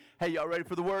Hey, y'all ready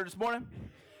for the word this morning?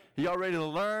 Y'all ready to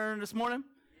learn this morning?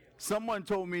 Someone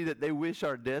told me that they wish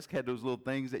our desk had those little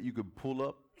things that you could pull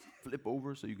up, flip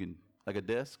over so you can, like a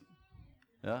desk.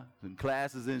 Yeah, and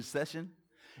class is in session.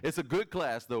 It's a good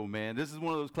class though, man. This is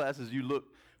one of those classes you look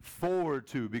forward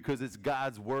to because it's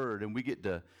God's word and we get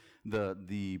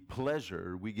the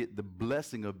pleasure, we get the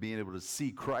blessing of being able to see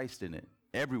Christ in it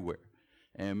everywhere.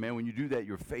 And man, when you do that,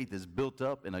 your faith is built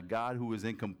up in a God who is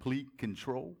in complete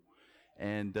control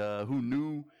and who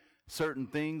knew certain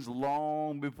things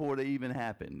long before they even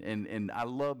happened. And I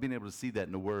love being able to see that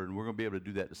in the Word, and we're going to be able to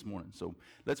do that this morning. So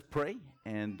let's pray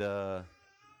and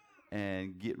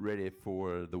get ready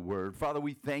for the Word. Father,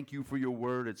 we thank you for your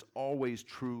Word. It's always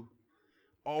true,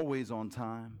 always on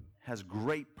time, has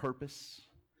great purpose.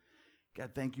 God,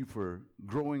 thank you for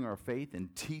growing our faith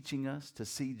and teaching us to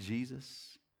see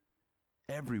Jesus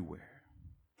everywhere.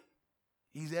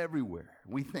 He's everywhere.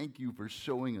 We thank you for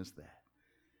showing us that.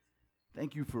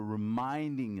 Thank you for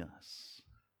reminding us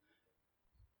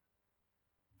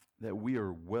that we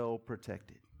are well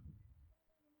protected.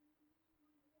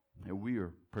 That we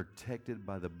are protected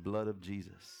by the blood of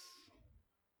Jesus.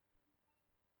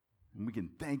 And we can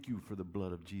thank you for the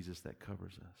blood of Jesus that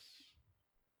covers us.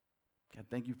 God,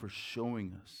 thank you for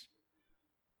showing us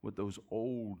what those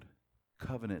old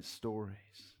covenant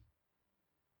stories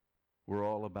were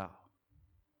all about.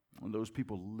 When those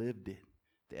people lived it,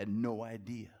 they had no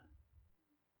idea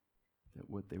that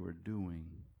what they were doing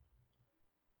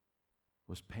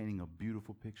was painting a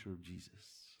beautiful picture of Jesus.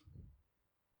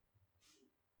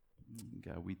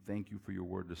 God, we thank you for your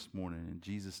word this morning. In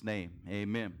Jesus' name,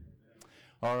 amen.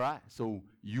 All right, so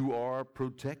you are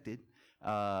protected.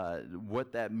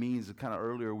 What that means, kind of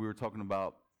earlier we were talking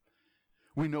about,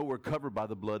 we know we're covered by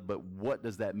the blood, but what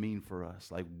does that mean for us?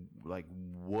 Like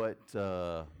what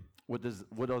are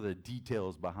the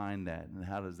details behind that, and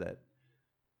how does that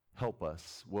help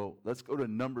us? Well, let's go to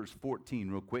Numbers 14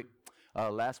 real quick.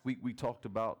 Last week we talked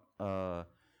about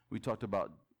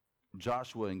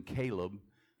Joshua and Caleb.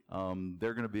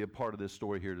 They're going to be a part of this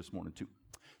story here this morning too.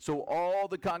 So all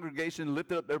the congregation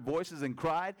lifted up their voices and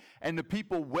cried, and the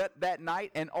people wept that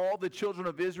night, and all the children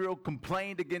of Israel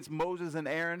complained against Moses and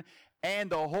Aaron, and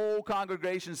the whole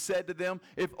congregation said to them,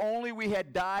 if only we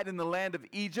had died in the land of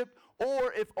Egypt,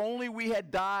 or if only we had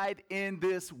died in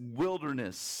this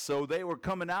wilderness. So they were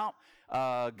coming out.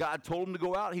 God told them to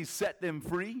go out. He set them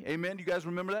free. Amen. You guys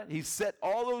remember that? He set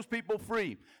all those people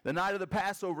free. The night of the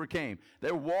Passover came.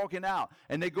 They were walking out,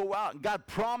 and they go out, and God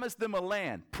promised them a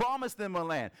land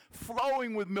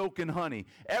flowing with milk and honey.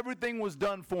 Everything was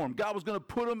done for them. God was going to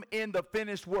put them in the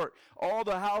finished work. All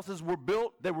the houses were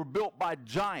built. They were built by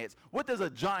giants. What does a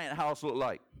giant house look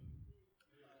like?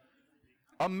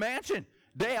 A mansion.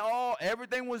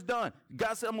 Everything was done.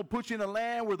 God said, I'm going to put you in a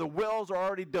land where the wells are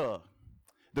already dug.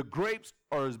 The grapes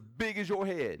are as big as your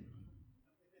head.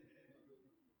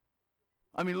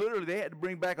 I mean, literally, they had to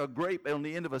bring back a grape on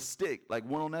the end of a stick, like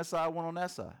one on that side, one on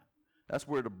that side. That's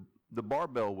where the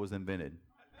barbell was invented.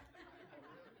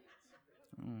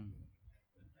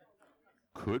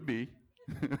 Could be.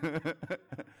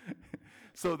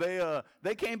 So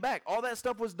they came back. All that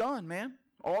stuff was done, man.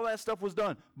 All that stuff was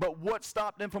done. But what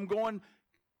stopped them from going?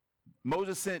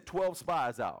 Moses sent 12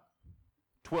 spies out.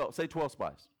 12. Say 12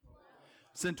 spies.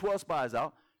 Sent 12 spies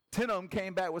out. 10 of them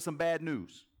came back with some bad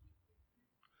news.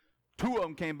 2 of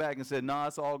them came back and said, nah,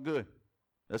 it's all good.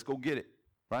 Let's go get it.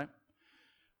 Right?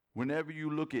 Whenever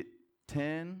you look at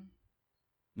 10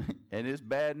 and it's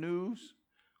bad news,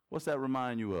 what's that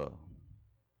remind you of?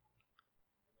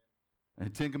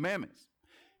 And 10 Commandments.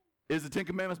 Is the 10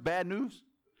 Commandments bad news?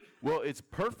 Well, it's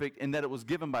perfect in that it was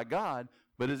given by God,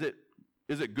 but is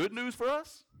it good news for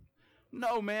us?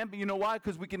 No, man, but you know why?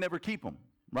 Because we can never keep them,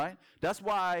 right? That's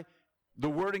why the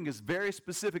wording is very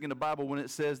specific in the Bible when it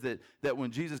says that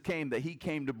when Jesus came, that he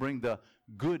came to bring the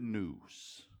good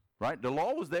news, right? The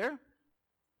law was there.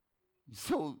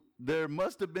 So there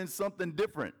must have been something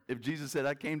different if Jesus said,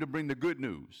 I came to bring the good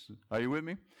news. Are you with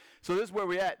me? So this is where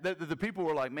we're at. The people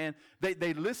were like, man,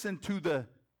 they listened to the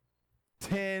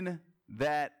 10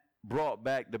 that brought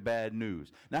back the bad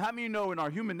news. Now, how many of you know in our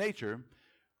human nature,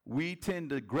 we tend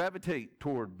to gravitate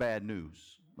toward bad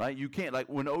news? Right? You can't, like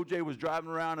when OJ was driving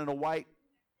around in a white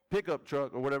pickup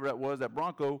truck or whatever that was, that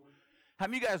Bronco, how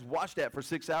many of you guys watched that for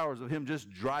 6 hours of him just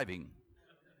driving?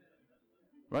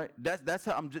 Right? That's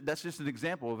just an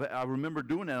example of it. I remember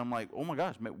doing that. I'm like, oh my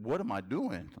gosh, man, what am I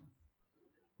doing?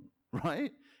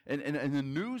 Right? And the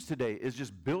news today is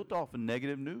just built off of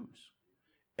negative news.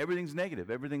 Everything's negative.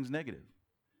 Everything's negative.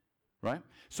 Right?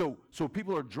 So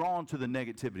people are drawn to the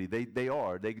negativity.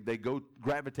 They go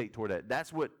gravitate toward that.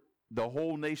 That's what the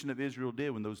whole nation of Israel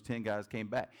did when those 10 guys came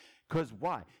back. Because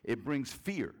why? It brings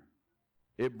fear.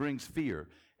 It brings fear.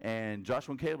 And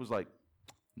Joshua and Caleb was like,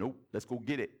 nope, let's go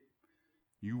get it.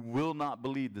 You will not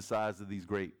believe the size of these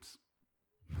grapes.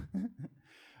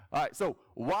 All right, so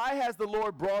why has the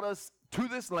Lord brought us to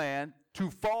this land to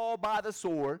fall by the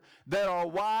sword, that our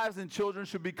wives and children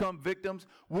should become victims?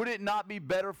 Would it not be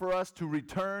better for us to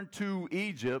return to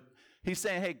Egypt? He's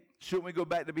saying, hey, shouldn't we go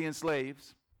back to being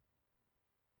slaves?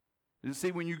 You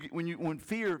see, when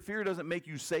fear doesn't make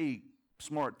you say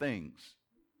smart things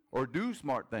or do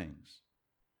smart things.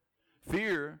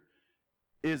 Fear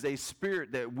is a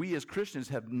spirit that we as Christians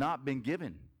have not been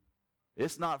given.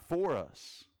 It's not for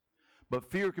us. But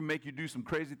fear can make you do some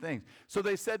crazy things. So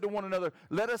they said to one another,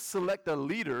 let us select a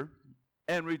leader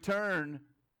and return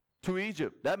to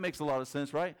Egypt. That makes a lot of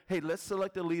sense, right? Hey, let's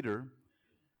select a leader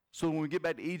so when we get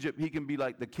back to Egypt, he can be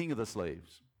like the king of the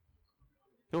slaves.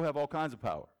 He'll have all kinds of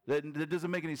power. That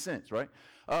doesn't make any sense, right?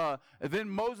 And then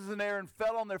Moses and Aaron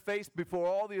fell on their face before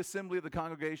all the assembly of the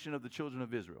congregation of the children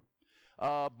of Israel.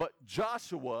 But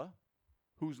Joshua,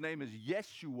 whose name is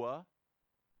Yeshua,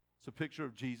 it's a picture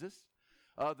of Jesus,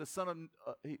 the son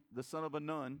of a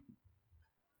nun.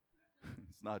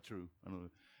 It's not true. I don't know.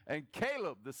 And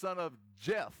Caleb, the son of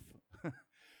Jeph,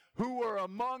 who were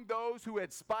among those who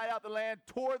had spied out the land,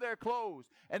 tore their clothes.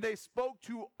 And they spoke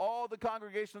to all the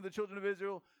congregation of the children of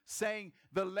Israel, saying,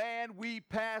 the land we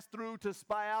passed through to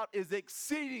spy out is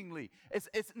exceedingly, it's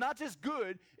not just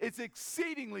good, it's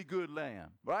exceedingly good land,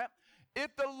 right?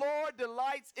 If the Lord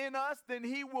delights in us, then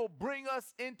he will bring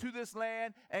us into this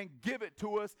land and give it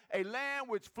to us, a land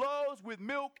which flows with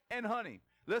milk and honey.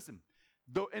 Listen,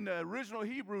 though in the original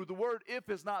Hebrew, the word if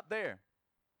is not there.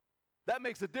 That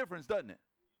makes a difference, doesn't it?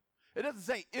 It doesn't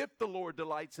say if the Lord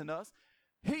delights in us.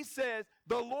 He says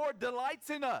the Lord delights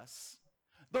in us.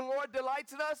 The Lord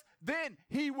delights in us, then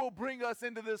he will bring us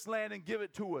into this land and give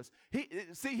it to us. He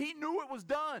knew it was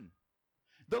done.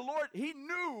 He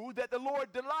knew that the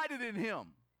Lord delighted in him.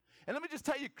 And let me just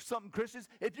tell you something, Christians.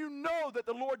 If you know that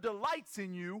the Lord delights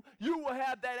in you, you will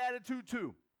have that attitude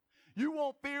too. You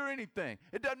won't fear anything.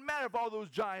 It doesn't matter if all those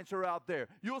giants are out there.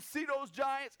 You'll see those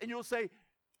giants and you'll say,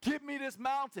 give me this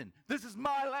mountain. This is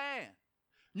my land.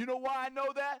 You know why I know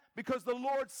that? Because the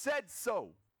Lord said so.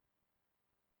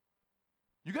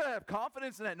 You got to have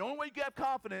confidence in that. The only way you can have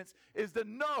confidence is to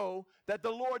know that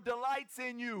the Lord delights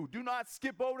in you. Do not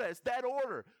skip over that. It's that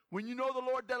order. When you know the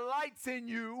Lord delights in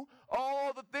you,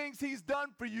 all the things he's done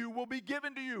for you will be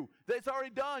given to you. That's already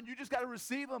done. You just got to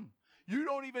receive them. You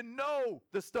don't even know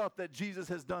the stuff that Jesus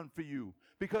has done for you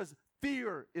because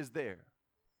fear is there.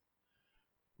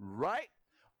 Right?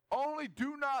 Only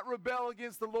do not rebel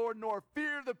against the Lord, nor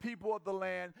fear the people of the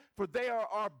land, for they are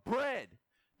our bread.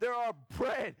 They're our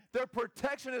bread. Their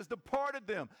protection has departed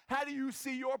them. How do you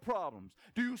see your problems?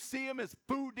 Do you see them as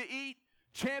food to eat?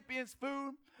 Champions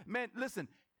food? Man, listen,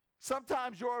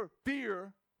 sometimes your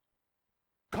fear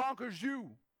conquers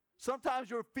you. Sometimes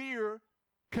your fear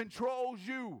controls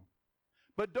you.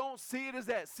 But don't see it as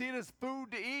that. See it as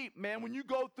food to eat, man. When you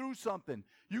go through something,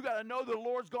 you got to know the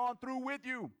Lord's gone through with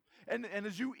you. And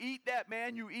as you eat that,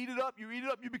 man, you eat it up,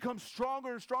 you become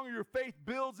stronger and stronger. Your faith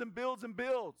builds and builds and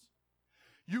builds.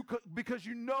 Because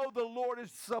you know the Lord is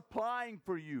supplying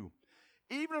for you.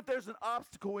 Even if there's an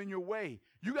obstacle in your way,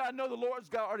 you got to know the Lord's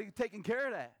got already taken care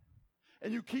of that.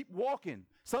 And you keep walking.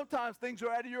 Sometimes things are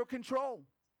out of your control.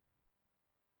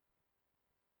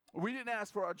 We didn't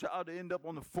ask for our child to end up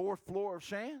on the 4th floor of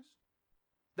Shands.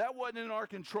 That wasn't in our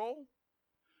control.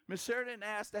 Miss Sarah didn't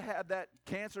ask to have that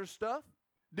cancer stuff.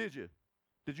 Did you?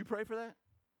 Did you pray for that?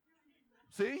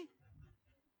 See?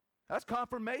 That's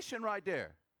confirmation right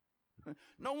there.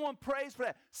 No one prays for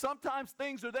that. Sometimes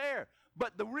things are there.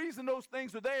 But the reason those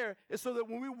things are there is so that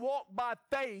when we walk by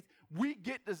faith, we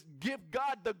get to give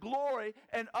God the glory,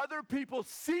 and other people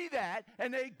see that,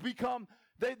 and they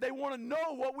want to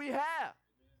know what we have.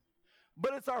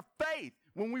 But it's our faith.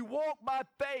 When we walk by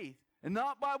faith, and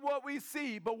not by what we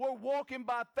see, but we're walking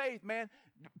by faith, man,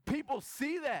 people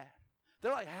see that.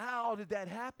 They're like, how did that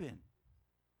happen?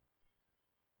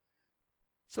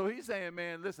 So he's saying,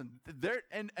 man, listen,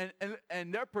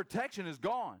 their protection is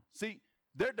gone. See,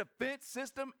 their defense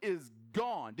system is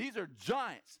gone. These are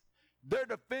giants. Their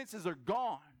defenses are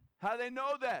gone. How do they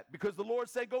know that? Because the Lord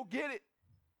said, go get it.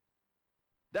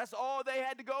 That's all they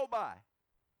had to go by.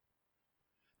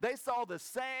 They saw the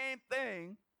same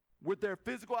thing with their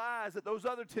physical eyes that those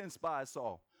other 10 spies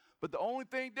saw. But the only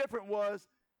thing different was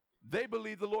they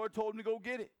believed the Lord told them to go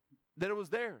get it, that it was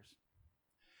theirs.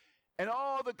 And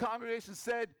all the congregation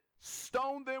said,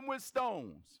 stone them with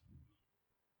stones.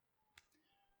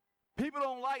 People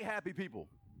don't like happy people.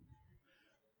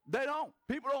 They don't.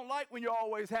 People don't like when you're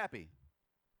always happy.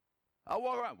 I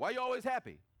walk around, why are you always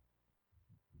happy?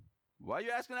 Why are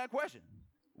you asking that question?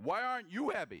 Why aren't you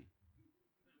happy?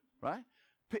 Right?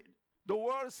 The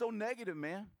world is so negative,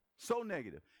 man. So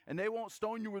negative. And they won't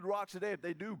stone you with rocks today. If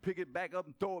they do, pick it back up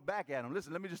and throw it back at them.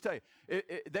 Listen, let me just tell you.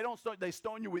 They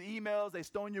stone you with emails. They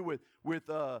stone you with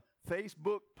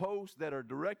Facebook posts that are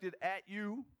directed at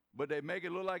you, but they make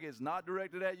it look like it's not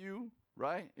directed at you.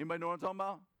 Right? Anybody know what I'm talking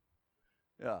about?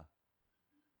 Yeah.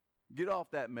 Get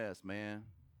off that mess, man.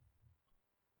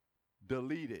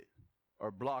 Delete it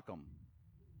or block them.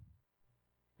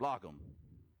 Block them.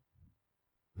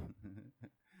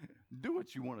 Do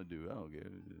what you want to do. I don't care.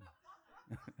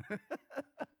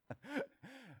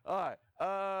 All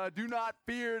right. Do not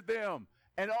fear them.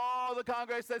 And all the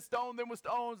congregation said, stone them with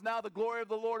stones. Now the glory of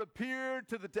the Lord appeared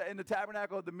in the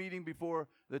tabernacle of the meeting before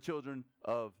the children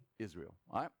of Israel.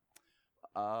 All right.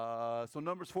 So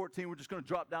Numbers 14, we're just going to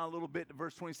drop down a little bit to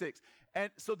verse 26.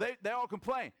 And so they all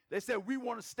complained. They said, we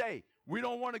want to stay. We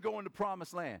don't want to go into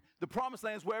promised land. The promised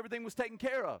land is where everything was taken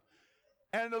care of.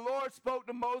 And the Lord spoke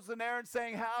to Moses and Aaron,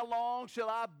 saying, how long shall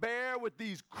I bear with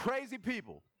these crazy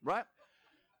people? Right?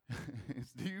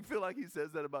 Do you feel like he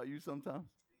says that about you sometimes?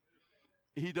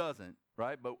 He doesn't,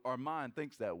 right? But our mind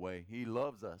thinks that way. He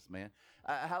loves us, man.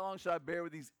 How long shall I bear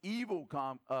with these evil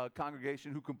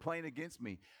congregation who complain against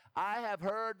me? I have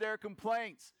heard their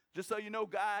complaints. Just so you know,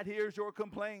 God hears your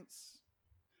complaints.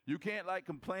 You can't like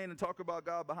complain and talk about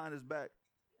God behind his back.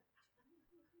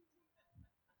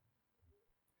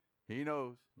 He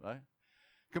knows, right?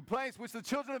 Complaints which the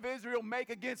children of Israel make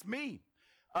against me.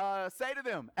 Say to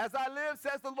them, as I live,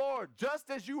 says the Lord, just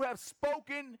as you have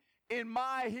spoken in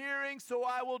my hearing, so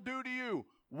I will do to you.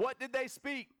 What did they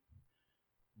speak?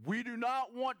 We do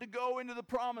not want to go into the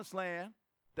promised land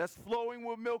that's flowing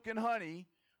with milk and honey.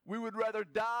 We would rather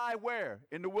die where?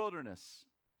 In the wilderness.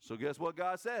 So guess what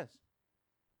God says?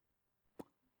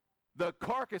 The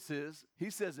carcasses, he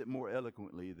says it more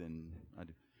eloquently than I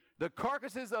do. The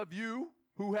carcasses of you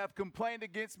who have complained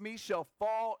against me shall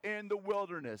fall in the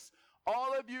wilderness.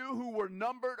 All of you who were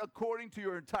numbered according to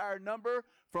your entire number,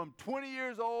 from 20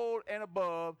 years old and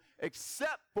above,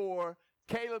 except for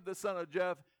Caleb the son of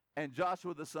Jephthah and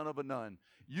Joshua the son of Nun.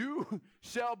 You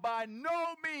shall by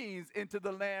no means into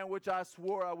the land which I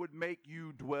swore I would make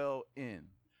you dwell in.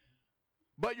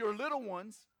 But your little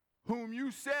ones, whom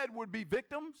you said would be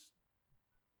victims,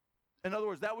 in other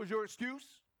words, that was your excuse,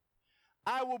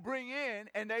 I will bring in,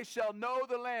 and they shall know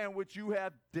the land which you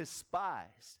have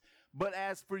despised. But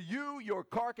as for you, your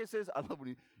carcasses, I love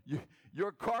when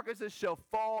your carcasses shall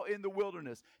fall in the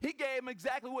wilderness. He gave them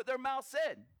exactly what their mouth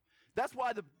said. That's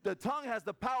why the tongue has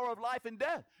the power of life and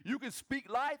death. You can speak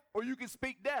life or you can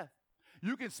speak death.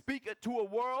 You can speak it to a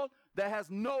world that has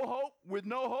no hope with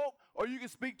no hope, or you can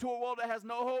speak to a world that has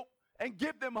no hope and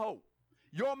give them hope.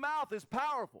 Your mouth is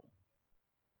powerful.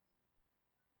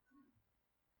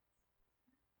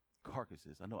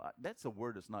 Carcasses. I know that's a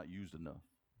word that's not used enough.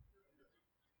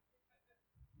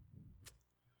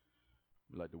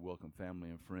 We'd like to welcome family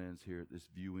and friends here at this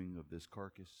viewing of this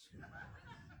carcass.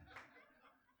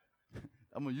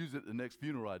 I'm going to use it at the next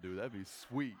funeral I do. That'd be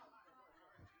sweet.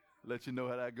 Let you know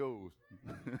how that goes.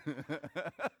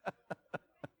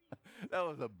 That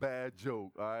was a bad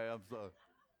joke. All right, I'm sorry.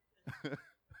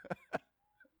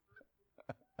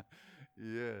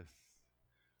 Yes.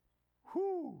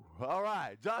 Whew. All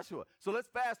right, Joshua. So let's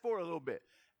fast forward a little bit.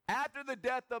 After the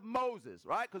death of Moses,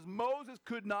 right? Because Moses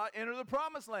could not enter the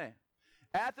promised land.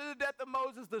 After the death of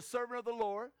Moses, the servant of the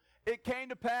Lord, it came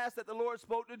to pass that the Lord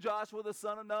spoke to Joshua, the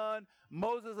son of Nun,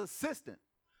 Moses' assistant,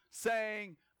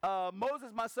 saying,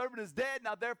 Moses, my servant, is dead.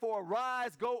 Now therefore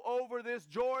arise, go over this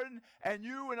Jordan, and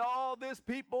you and all this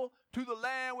people to the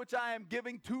land which I am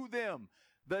giving to them,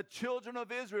 the children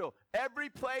of Israel. Every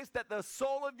place that the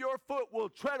sole of your foot will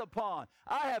tread upon,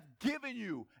 I have given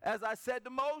you, as I said to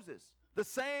Moses. The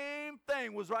same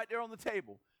thing was right there on the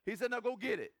table. He said, now go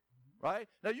get it. Right?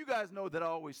 Now you guys know that I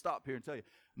always stop here and tell you,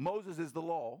 Moses is the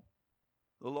law.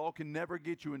 The law can never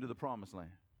get you into the promised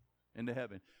land, into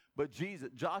heaven. But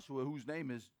Joshua, whose name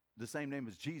is the same name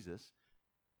as Jesus,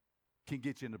 can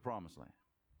get you into the promised land.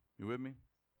 You with me?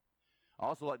 I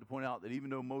also like to point out that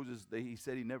even though Moses, he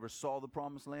said he never saw the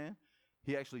promised land,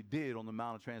 he actually did on the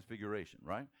Mount of Transfiguration,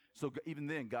 right? So even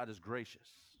then, God is gracious.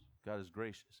 God is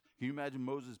gracious. Can you imagine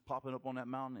Moses popping up on that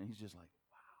mountain and he's just like,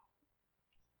 wow,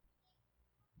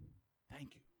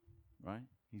 thank you, right?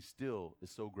 He still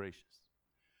is so gracious.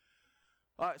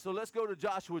 All right, so let's go to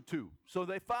Joshua 2. So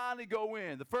they finally go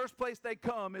in. The first place they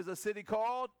come is a city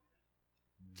called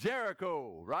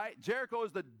Jericho, right? Jericho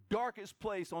is the darkest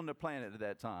place on the planet at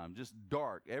that time. Just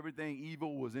dark. Everything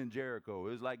evil was in Jericho.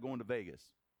 It was like going to Vegas.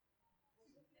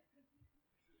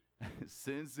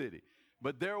 Sin City.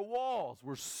 But their walls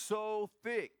were so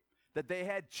thick that they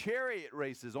had chariot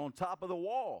races on top of the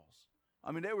walls.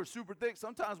 I mean, they were super thick.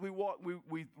 Sometimes we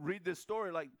read this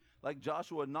story like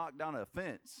Joshua knocked down a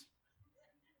fence.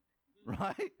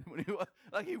 Right?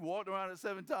 He walked around it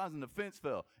 7 times and the fence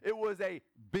fell. It was a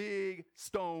big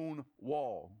stone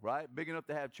wall, right? Big enough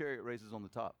to have chariot races on the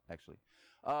top, actually.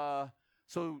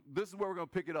 So this is where we're going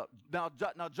to pick it up. Now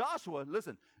Joshua,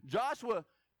 listen, Joshua,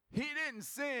 he didn't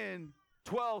send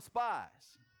 12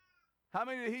 spies. How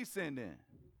many did he send in?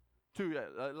 2.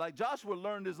 Like Joshua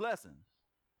learned his lesson.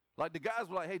 Like the guys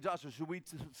were like, hey, Joshua, should we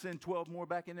send 12 more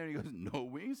back in there? And he goes, no,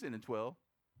 we ain't sending 12.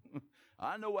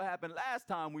 I know what happened last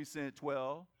time we sent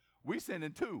 12. We sent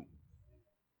in 2.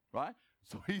 Right?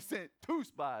 So he sent 2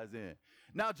 spies in.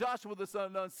 Now Joshua the son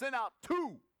of Nun sent out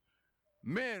 2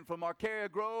 men from Arcadia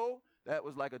Grove. That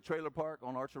was like a trailer park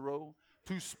on Archer Road.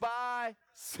 To spy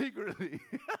secretly.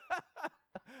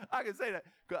 I can say that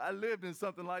because I lived in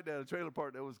something like that, a trailer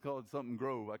park that was called something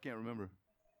Grove. I can't remember.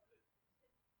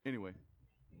 Anyway.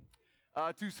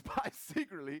 To spy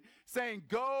secretly, saying,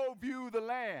 go view the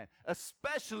land,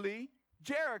 especially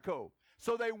Jericho.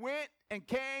 So they went and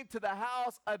came to the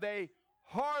house of a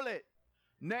harlot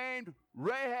named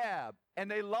Rahab, and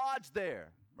they lodged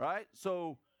there, right?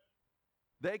 So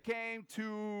they came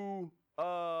to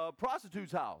a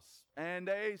prostitute's house, and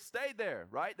they stayed there,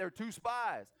 right? There were 2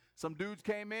 spies. Some dudes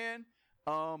came in.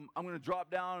 I'm going to drop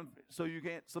down so you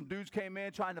can't. Some dudes came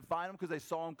in trying to find them because they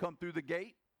saw them come through the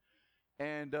gate.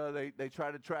 And they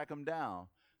tried to track him down.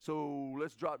 So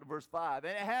let's drop to verse 5.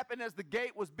 And it happened as the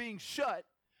gate was being shut,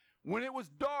 when it was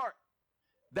dark,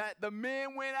 that the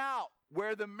men went out.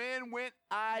 Where the men went,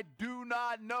 I do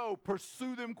not know.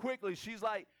 Pursue them quickly. She's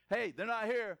like, hey, they're not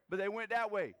here, but they went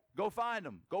that way. Go find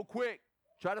them. Go quick.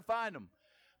 Try to find them.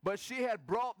 But she had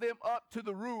brought them up to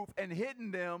the roof and hidden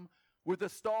them with the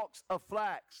stalks of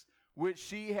flax, which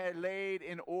she had laid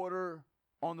in order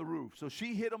on the roof. So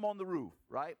she hid them on the roof,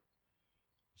 right?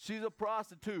 She's a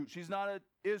prostitute. She's not an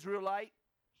Israelite.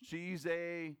 She's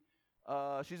a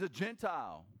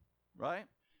Gentile, right?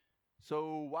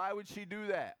 So why would she do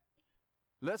that?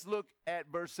 Let's look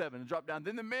at verse 7 and drop down.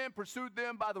 Then the men pursued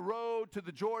them by the road to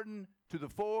the Jordan, to the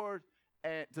ford,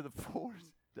 and to the fords.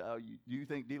 You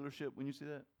think dealership when you see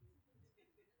that?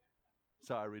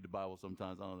 Sorry, I read the Bible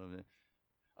sometimes. I don't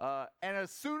know. And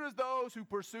as soon as those who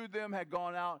pursued them had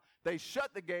gone out, they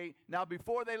shut the gate. Now,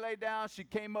 before they lay down, she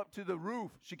came up to the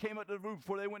roof. She came up to the roof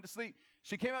before they went to sleep.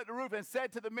 She came up to the roof and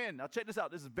said to the men, now check this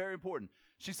out. This is very important.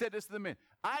 She said this to the men.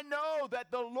 I know that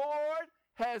the Lord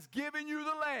has given you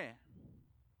the land.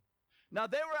 Now,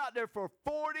 they were out there for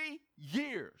 40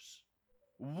 years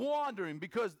wandering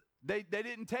because they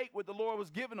didn't take what the Lord was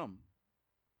giving them.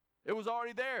 It was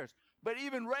already theirs. But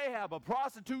even Rahab, a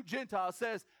prostitute Gentile,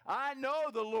 says, I know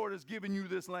the Lord has given you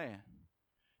this land.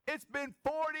 It's been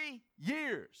 40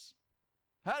 years.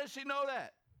 How does she know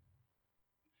that?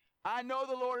 I know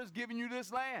the Lord has given you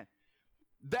this land.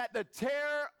 That the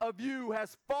terror of you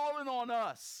has fallen on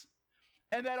us,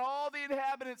 and that all the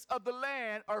inhabitants of the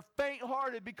land are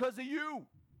faint-hearted because of you.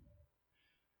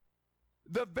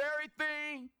 The very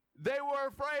thing they were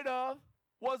afraid of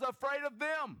was afraid of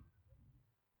them.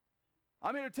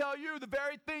 I'm here to tell you, the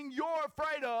very thing you're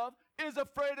afraid of is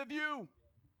afraid of you.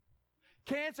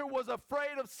 Cancer was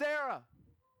afraid of Sarah.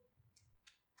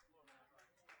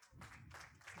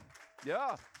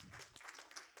 Yeah.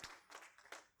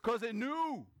 Because it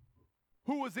knew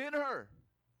who was in her.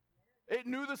 It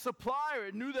knew the supplier.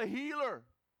 It knew the healer.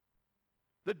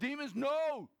 The demons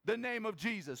know the name of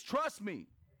Jesus. Trust me.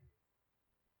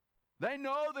 They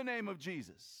know the name of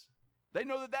Jesus. They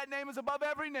know that that name is above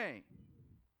every name.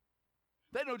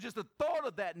 They know just the thought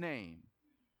of that name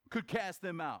could cast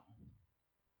them out.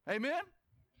 Amen?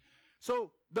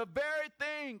 So the very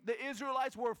thing the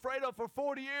Israelites were afraid of for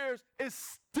 40 years is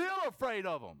still afraid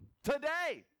of them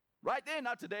today. Right then,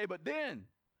 not today, but then.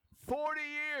 40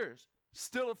 years,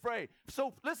 still afraid.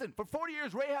 So listen, for 40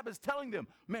 years, Rahab is telling them,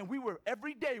 man,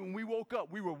 every day when we woke up,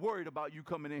 we were worried about you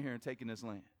coming in here and taking this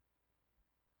land.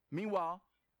 Meanwhile,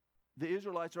 the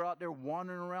Israelites are out there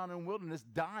wandering around in the wilderness,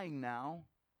 dying now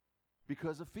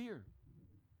because of fear.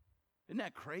 Isn't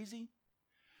that crazy?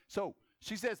 So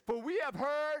she says, for we have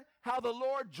heard how the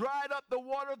Lord dried up the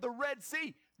water of the Red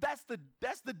Sea. That's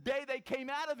the day they came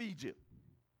out of Egypt.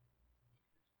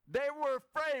 They were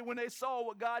afraid when they saw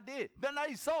what God did. Then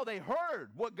they heard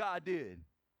what God did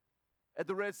at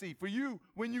the Red Sea. For you,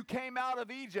 when you came out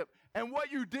of Egypt, and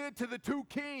what you did to the 2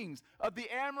 kings of the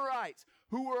Amorites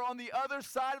who were on the other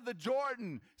side of the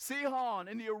Jordan, Sihon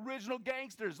and the original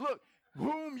gangsters. Look,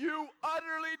 whom you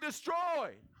utterly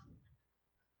destroyed.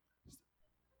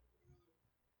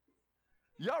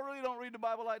 Y'all really don't read the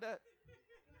Bible like that?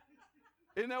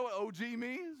 Isn't that what OG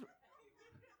means?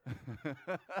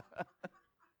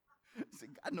 See,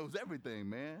 God knows everything,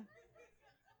 man.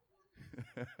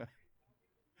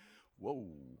 Whoa.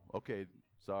 Okay.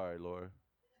 Sorry, Laura.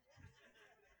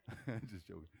 Just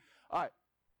joking. All right.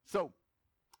 So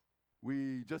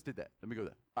we just did that. Let me go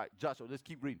there. All right, Joshua, let's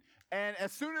keep reading. And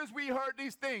as soon as we heard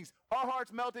these things, our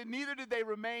hearts melted. Neither did they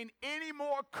remain any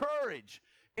more courage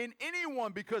in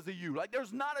anyone because of you. Like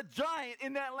there's not a giant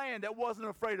in that land that wasn't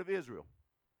afraid of Israel.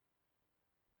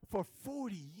 For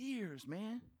 40 years,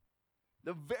 man.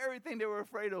 The very thing they were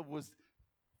afraid of was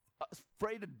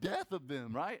afraid of death of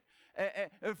them, right?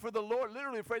 And for the Lord,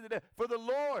 literally afraid of death. For the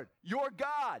Lord, your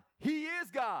God, he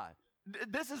is God.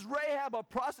 This is Rahab, a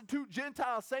prostitute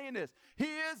Gentile, saying this. He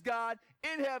is God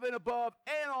in heaven above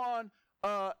and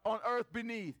on earth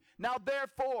beneath. Now,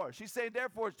 therefore, she's saying,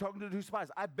 therefore, she's talking to the two spies.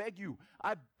 I beg you,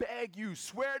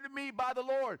 swear to me by the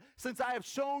Lord, since I have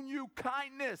shown you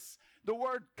kindness. The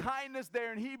word kindness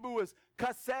there in Hebrew is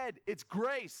chesed. It's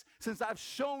grace. Since I've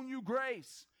shown you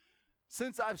grace.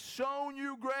 Since I've shown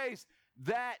you grace,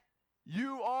 that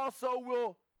you also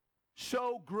will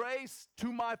show grace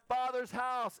to my father's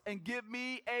house and give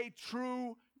me a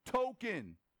true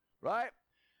token, right?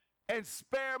 And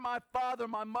spare my father,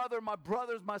 my mother, my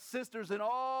brothers, my sisters, and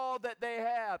all that they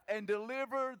have, and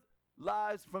deliver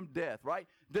lives from death, right?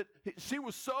 That she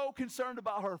was so concerned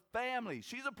about her family.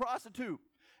 She's a prostitute.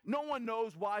 No one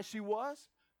knows why she was.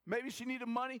 Maybe she needed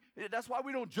money. That's why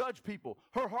we don't judge people.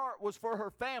 Her heart was for her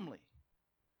family.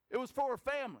 It was for her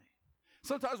family.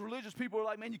 Sometimes religious people are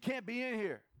like, man, you can't be in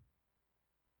here.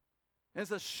 And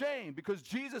it's a shame because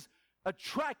Jesus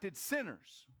attracted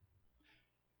sinners.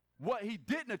 What he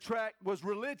didn't attract was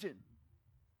religion.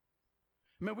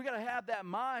 Man, we got to have that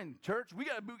mind, church. We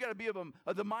got to be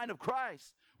of the mind of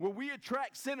Christ, where we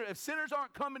attract sinners. If sinners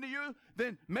aren't coming to you,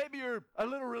 then maybe you're a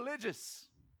little religious.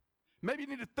 Maybe you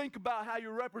need to think about how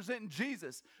you're representing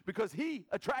Jesus, because he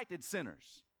attracted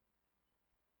sinners.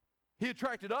 He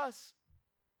attracted us.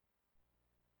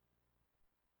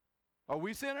 Are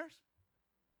we sinners?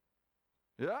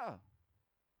 Yeah.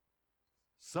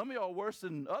 Some of y'all worse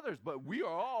than others, but we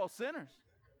are all sinners.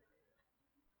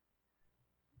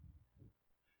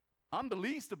 I'm the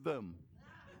least of them.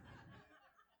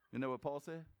 You know what Paul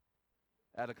said?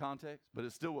 Out of context, but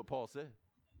it's still what Paul said.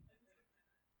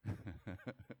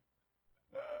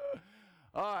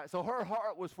 All right, so her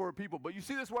heart was for people. But you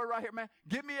see this word right here, man?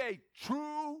 Give me a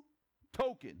true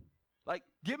token. Like,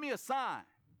 give me a sign.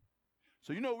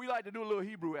 So you know we like to do a little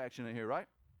Hebrew action in here, right?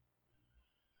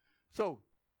 So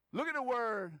look at the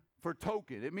word for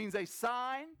token. It means a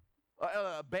sign,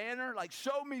 a banner. Like,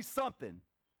 show me something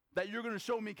that you're going to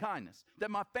show me kindness,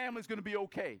 that my family's going to be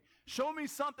okay. Show me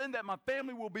something that my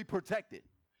family will be protected,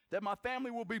 that my family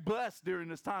will be blessed during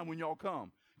this time when y'all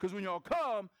come. Because when y'all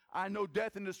come, I know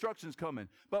death and destruction's coming.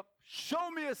 But show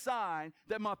me a sign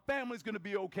that my family's going to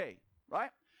be okay,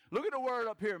 right? Look at the word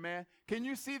up here, man. Can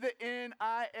you see the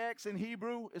N-I-X in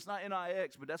Hebrew? It's not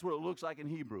N-I-X, but that's what it looks like in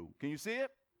Hebrew. Can you see it?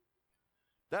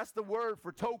 That's the word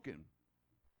for token.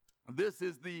 This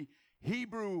is the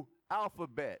Hebrew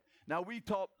alphabet. Now, we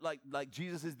talk like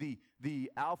Jesus is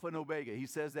the Alpha and Omega. He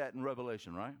says that in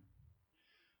Revelation, right?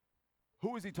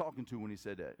 Who is he talking to when he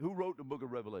said that? Who wrote the book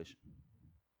of Revelation?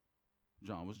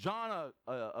 John. Was John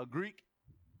a Greek?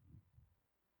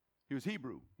 He was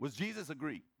Hebrew. Was Jesus a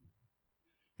Greek?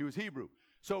 He was Hebrew.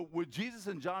 So would Jesus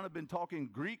and John have been talking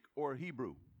Greek or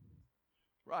Hebrew?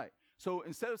 Right. So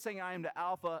instead of saying I am the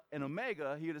Alpha and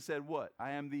Omega, he would have said what?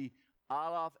 I am the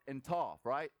Aleph and Toph,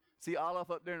 right? See, Aleph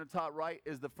up there in the top right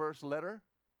is the first letter.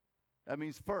 That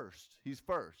means first. He's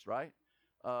first, right?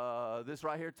 This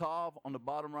right here, Toph, on the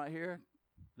bottom right here.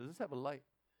 Does this have a light?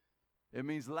 It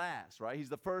means last, right? He's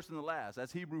the first and the last.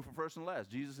 That's Hebrew for first and last.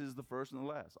 Jesus is the first and the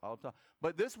last.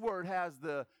 But this word has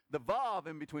the vav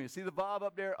in between. See the vav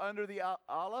up there under the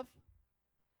aleph?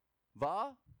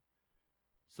 Vav?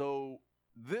 So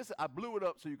this, I blew it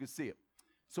up so you can see it.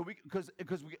 So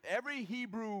because every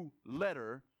Hebrew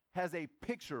letter has a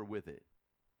picture with it,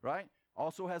 right?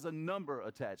 Also has a number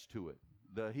attached to it,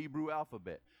 the Hebrew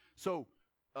alphabet. So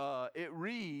it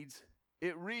reads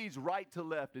right to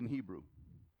left in Hebrew,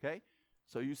 okay?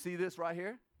 So you see this right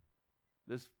here?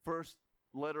 This first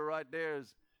letter right there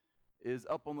is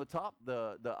up on the top,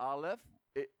 the aleph.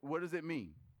 What does it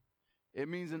mean? It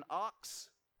means an ox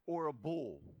or a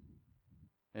bull.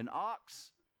 An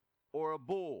ox or a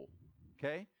bull,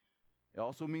 okay? It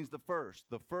also means the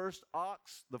first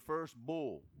ox, the first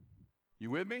bull.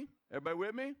 You with me? Everybody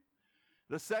with me?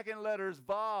 The second letter is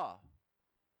Va.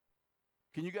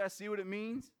 Can you guys see what it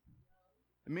means?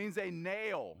 It means a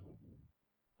nail.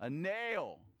 A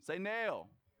nail. Say nail.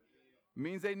 It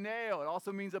means a nail. It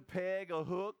also means a peg, a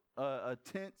hook, a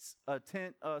tent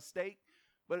stake,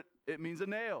 but it means a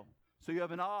nail. So you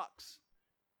have an ox.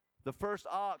 The first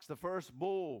ox, the first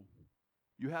bull.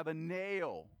 You have a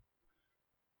nail.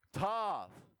 Tav.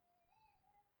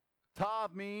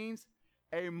 Tav means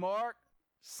a mark,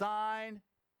 sign,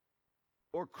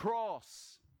 or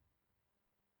cross.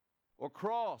 Or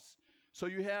cross. So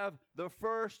you have the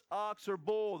first ox or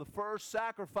bull, the first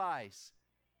sacrifice,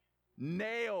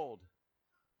 nailed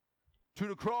to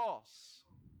the cross.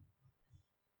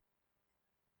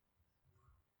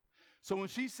 So when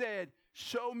she said,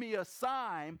 show me a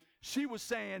sign, she was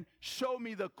saying, show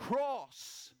me the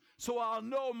cross so I'll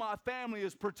know my family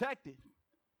is protected.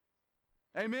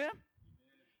 Amen?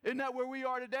 Isn't that where we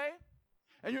are today?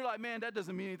 And you're like, man, that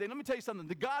doesn't mean anything. Let me tell you something.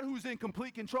 The God who's in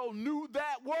complete control knew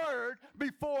that word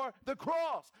before the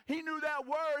cross. He knew that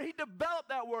word. He developed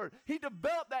that word. He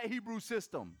developed that Hebrew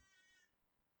system.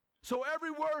 So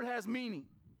every word has meaning.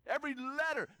 Every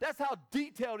letter. That's how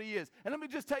detailed he is. And let me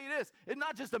just tell you this. It's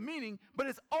not just a meaning, but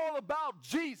it's all about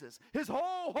Jesus. His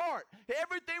whole heart.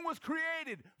 Everything was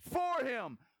created for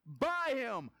him, by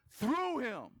him, through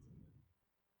him.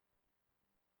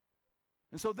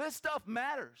 And so this stuff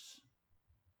matters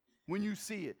when you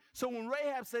see it. So when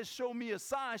Rahab says, show me a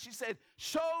sign, she said,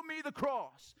 show me the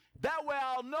cross. That way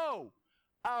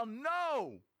I'll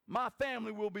know my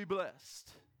family will be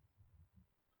blessed.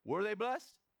 Were they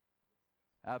blessed?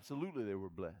 Absolutely, they were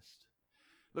blessed.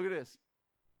 Look at this.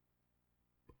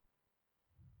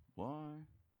 Why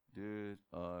did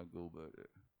I go back there?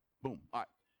 Boom. All right.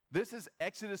 This is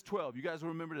Exodus 12. You guys will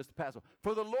remember this, the Passover.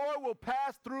 For the Lord will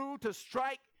pass through to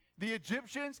strike the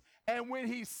Egyptians, and when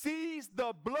he sees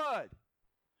the blood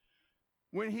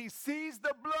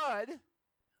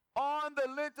on the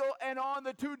lintel and on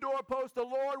the two doorposts, the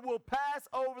Lord will pass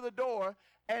over the door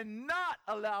and not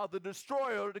allow the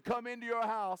destroyer to come into your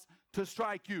house to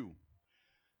strike you.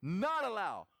 Not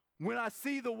allow. When I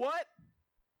see the what?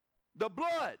 The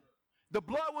blood. The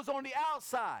blood was on the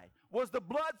outside. Was the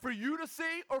blood for you to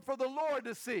see or for the Lord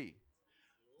to see?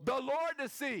 The Lord to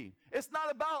see. It's not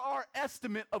about our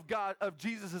estimate of God, of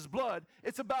Jesus' blood.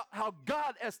 It's about how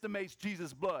God estimates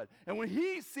Jesus' blood. And when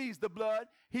he sees the blood,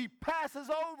 he passes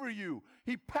over you.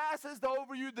 He passes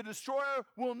over you. The destroyer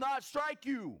will not strike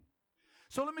you.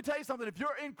 So let me tell you something. If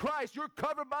you're in Christ, you're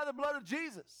covered by the blood of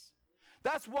Jesus.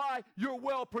 That's why you're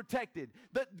well protected.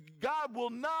 That God will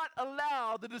not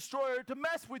allow the destroyer to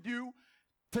mess with you,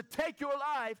 to take your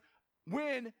life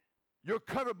when you're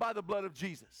covered by the blood of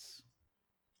Jesus.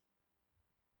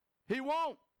 He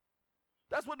won't.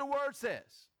 That's what the word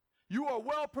says. You are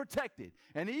well protected.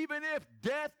 And even if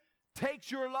death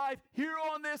takes your life here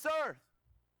on this earth,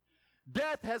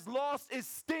 death has lost its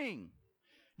sting.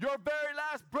 Your very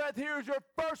last breath here is your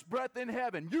first breath in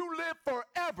heaven. You live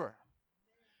forever.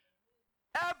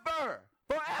 Ever.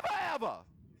 Forever, ever.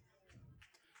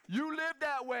 You live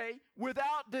that way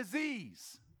without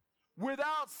disease,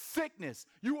 without sickness.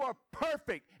 You are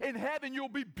perfect. In heaven, you'll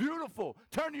be beautiful.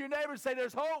 Turn to your neighbor and say,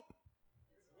 there's hope.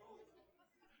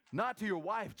 Not to your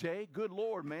wife, Jay. Good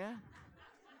Lord, man.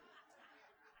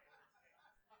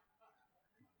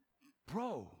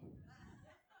 Bro.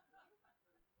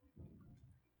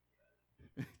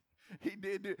 He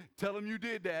did. Tell him you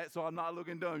did that, so I'm not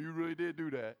looking dumb. You really did do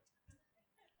that.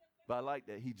 But I like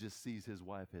that he just sees his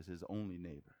wife as his only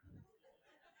neighbor.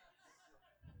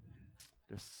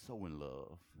 They're so in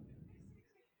love.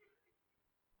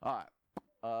 All right.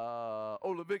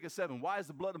 Leviticus 7. Why is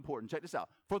the blood important? Check this out.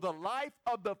 For the life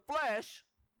of the flesh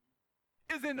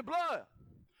is in the blood.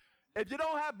 If you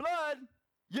don't have blood,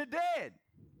 you're dead.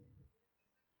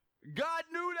 God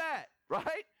knew that,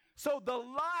 right? So the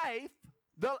life,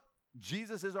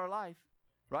 Jesus is our life,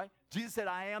 right? Jesus said,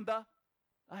 I am the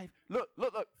life. Look.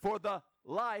 For the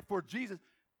life, for Jesus,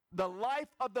 the life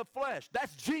of the flesh,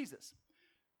 that's Jesus,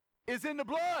 is in the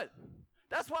blood.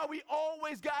 That's why we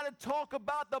always got to talk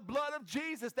about the blood of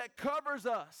Jesus that covers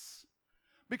us.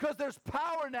 Because there's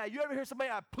power in that. You ever hear somebody,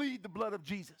 I plead the blood of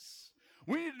Jesus?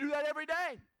 We need to do that every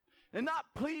day. And not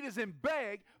plead as in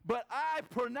beg, but I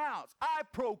pronounce, I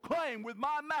proclaim with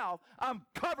my mouth, I'm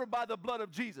covered by the blood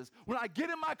of Jesus. When I get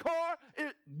in my car,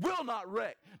 it will not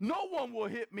wreck. No one will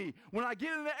hit me. When I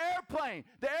get in the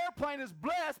airplane is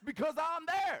blessed because I'm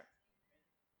there.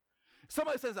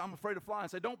 Somebody says, I'm afraid of flying.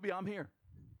 Say, don't be, I'm here.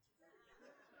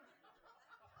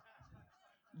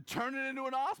 Turn it into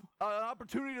an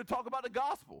opportunity to talk about the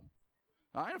gospel.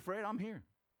 I ain't afraid. I'm here.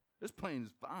 This plane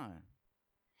is fine.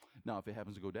 Now, if it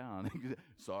happens to go down,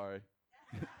 sorry.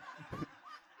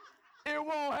 It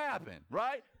won't happen,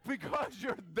 right? Because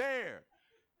you're there.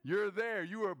 You're there.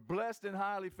 You are blessed and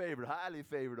highly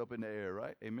favored up in the air,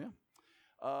 right? Amen.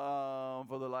 For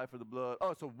the life of the blood.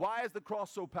 Oh, so why is the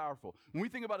cross so powerful? When we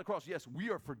think about the cross, yes, we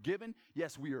are forgiven.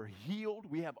 Yes, we are healed.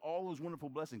 We have all those wonderful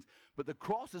blessings. But the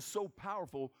cross is so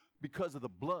powerful because of the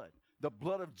blood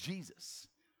of Jesus.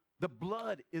 The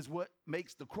blood is what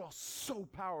makes the cross so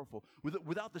powerful.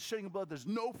 Without the shedding of blood, there's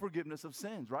no forgiveness of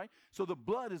sins, right? So the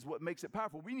blood is what makes it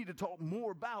powerful. We need to talk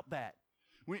more about that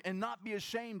and not be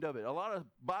ashamed of it. A lot of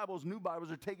Bibles, new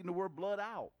Bibles, are taking the word blood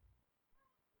out.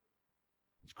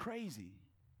 It's crazy,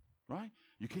 right?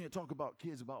 You can't talk about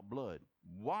kids about blood.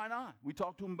 Why not? We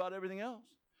talk to them about everything else.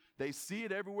 They see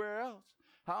it everywhere else.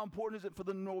 How important is it for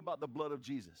them to know about the blood of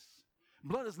Jesus?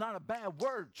 Blood is not a bad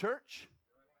word, church.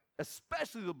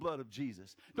 Especially the blood of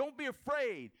Jesus. Don't be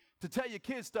afraid to tell your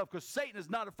kids stuff, because Satan is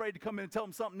not afraid to come in and tell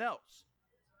them something else.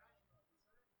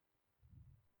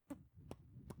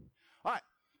 All right,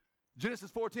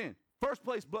 Genesis 4:10. First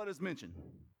place blood is mentioned.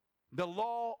 The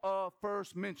law of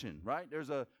first mention, right? There's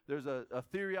a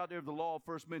theory out there of the law of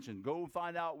first mention. Go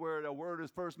find out where the word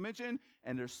is first mentioned,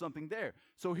 and there's something there.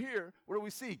 So here, what do we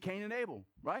see? Cain and Abel,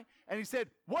 right? And he said,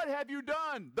 "What have you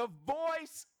done? The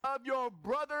voice of your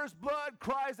brother's blood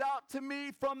cries out to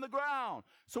me from the ground."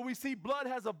 So we see blood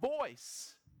has a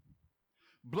voice.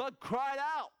 Blood cried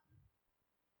out.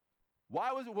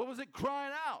 Why was it? What was it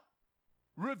crying out?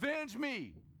 Revenge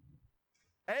me.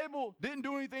 Abel didn't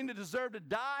do anything to deserve to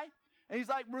die. And he's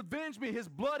like, revenge me. His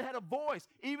blood had a voice.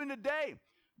 Even today,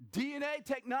 DNA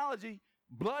technology,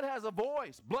 blood has a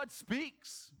voice. Blood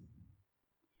speaks.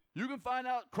 You can find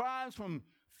out crimes from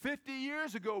 50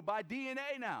 years ago by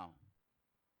DNA now.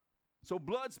 So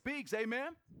blood speaks,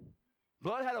 amen?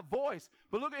 Blood had a voice.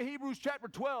 But look at Hebrews chapter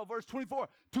 12, verse 24.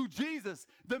 To Jesus,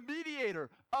 the mediator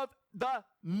of the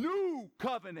new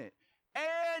covenant,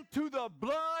 and to the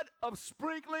blood of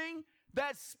sprinkling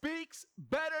that speaks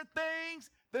better things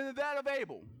than that of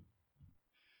Abel.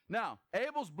 Now,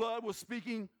 Abel's blood was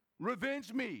speaking,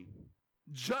 revenge me,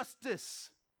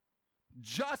 justice,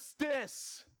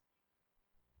 justice.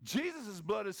 Jesus'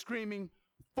 blood is screaming,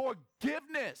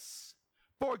 forgiveness,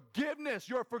 forgiveness.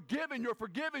 You're forgiven, you're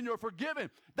forgiven, you're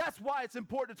forgiven. That's why it's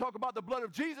important to talk about the blood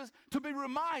of Jesus, to be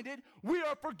reminded we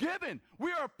are forgiven.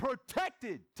 We are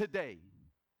protected today.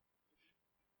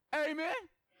 Amen?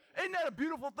 Isn't that a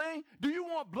beautiful thing? Do you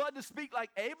want blood to speak like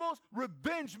Abel's?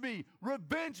 Revenge me,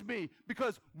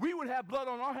 because we would have blood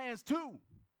on our hands too.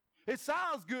 It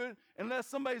sounds good unless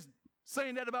somebody's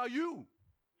saying that about you.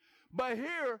 But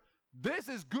here, this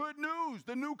is good news.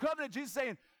 The new covenant, Jesus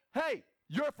saying, hey,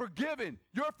 you're forgiven.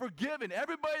 You're forgiven.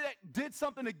 Everybody that did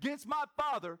something against my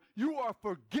Father, you are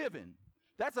forgiven.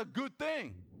 That's a good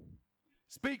thing.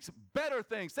 Speaks better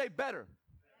things. Say better.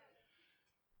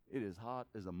 It is hot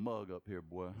as a mug up here,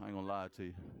 boy. I ain't gonna lie to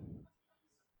you.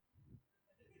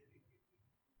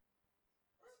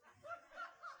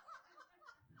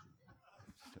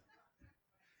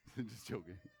 Just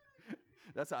joking.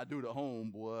 That's how I do it at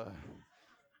home, boy.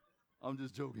 I'm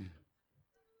just joking.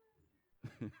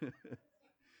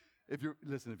 If you're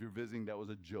visiting, that was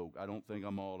a joke. I don't think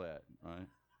I'm all that, all right?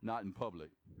 Not in public.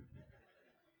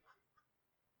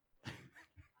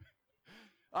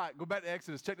 All right, go back to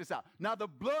Exodus. Check this out. Now the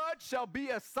blood shall be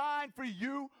a sign for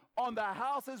you on the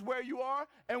houses where you are.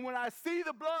 And when I see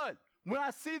the blood,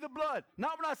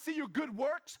 not when I see your good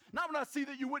works, not when I see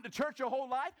that you went to church your whole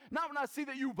life, not when I see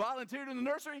that you volunteered in the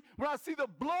nursery, when I see the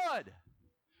blood,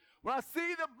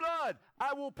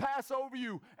 I will pass over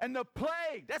you. And the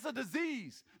plague, that's a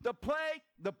disease. The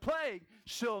plague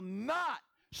shall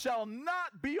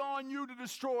not be on you to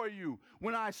destroy you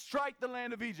when I strike the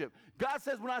land of Egypt. God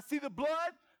says, when I see the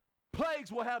blood,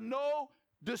 plagues will have no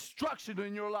destruction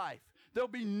in your life. They'll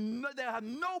have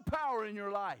no power in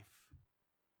your life.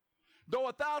 Though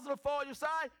 1,000 will fall at your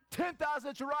side, 10,000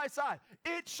 at your right side,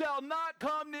 it shall not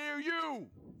come near you.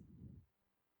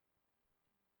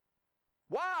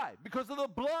 Why? Because of the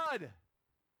blood.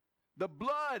 The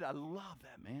blood. I love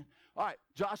that, man. All right,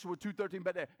 Joshua 2:13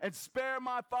 back there. And spare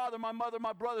my father, my mother,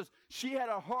 my brothers. She had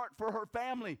a heart for her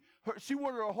family. She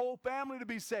wanted her whole family to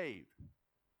be saved.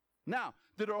 Now,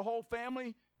 did her whole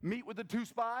family meet with the two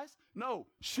spies? No,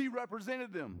 she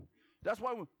represented them. That's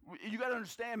why you got to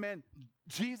understand, man,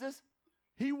 Jesus,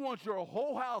 he wants your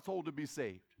whole household to be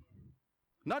saved.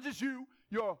 Not just you,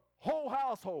 your whole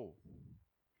household.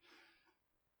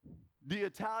 The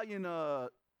Italian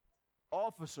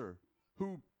officer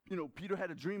who, Peter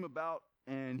had a dream about,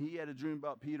 and he had a dream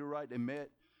about Peter, right? They met,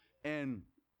 and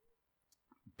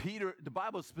Peter, the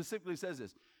Bible specifically says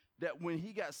this, that when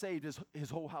he got saved, his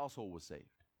whole household was saved.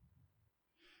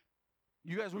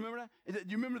 You guys remember that?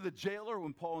 You remember the jailer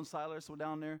when Paul and Silas were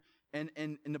down there? And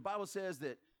the Bible says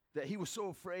that he was so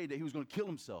afraid that he was going to kill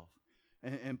himself.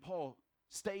 And Paul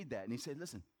stayed that. And he said,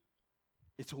 listen,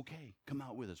 it's okay. Come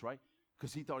out with us, right?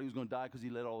 Because he thought he was going to die because he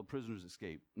let all the prisoners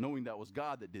escape, knowing that was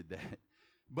God that did that.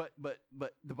 But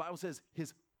the Bible says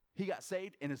he got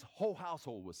saved and his whole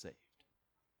household was saved.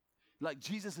 Like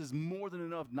Jesus is more than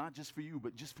enough, not just for you,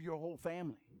 but just for your whole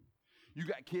family. You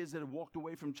got kids that have walked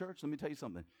away from church. Let me tell you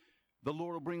something. The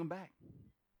Lord will bring them back.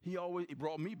 He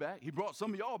brought me back. He brought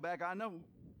some of y'all back, I know.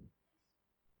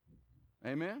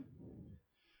 Amen?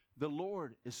 The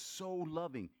Lord is so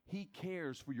loving. He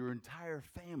cares for your entire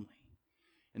family.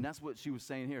 And that's what she was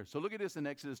saying here. So look at this in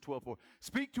Exodus 12:4.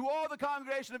 Speak to all the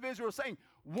congregation of Israel, saying,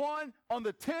 on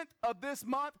the 10th of this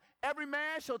month, every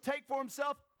man shall take for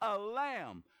himself a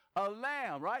lamb,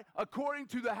 right? According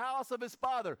to the house of his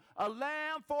father. A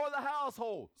lamb for the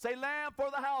household. Say lamb for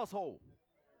the household.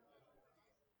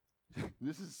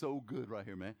 This is so good right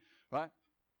here, man. Right?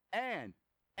 And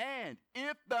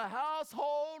if the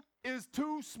household is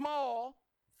too small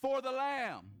for the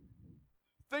lamb.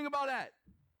 Think about that.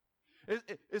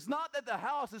 It's not that the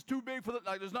house is too big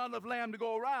like there's not enough lamb to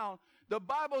go around. The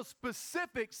Bible's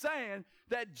specific saying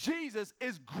that Jesus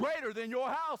is greater than your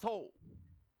household.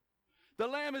 The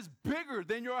lamb is bigger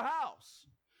than your house.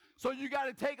 So you got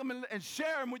to take them and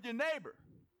share them with your neighbor.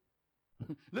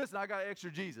 Listen, I got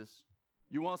extra Jesus.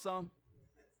 You want some?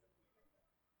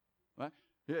 Right?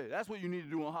 Yeah, that's what you need to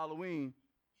do on Halloween.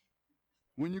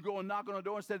 When you go and knock on the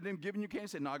door, instead of them giving you candy,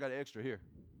 say, no, I got an extra here.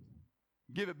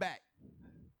 Give it back.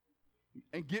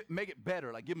 And make it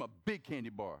better, like give them a big candy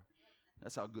bar.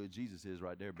 That's how good Jesus is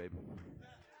right there, baby.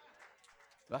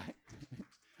 Right?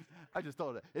 I just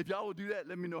thought that. If y'all would do that,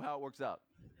 let me know how it works out.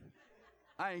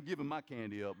 I ain't giving my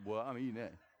candy up, boy. I'm eating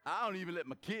that. I don't even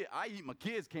I eat my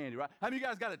kids' candy, right? How many of you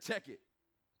guys got to check it?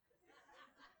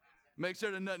 Make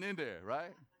sure there's nothing in there,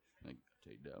 right?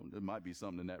 Take that one. There might be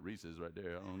something in that Reese's right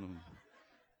there. I don't know.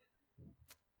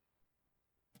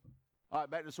 All right,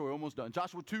 back to the story. Almost done.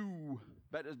 Joshua 2,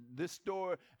 back to this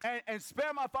story. And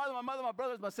spare my father, my mother, my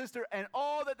brothers, my sister, and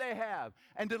all that they have,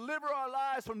 and deliver our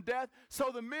lives from death.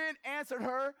 So the men answered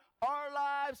her, our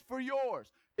lives for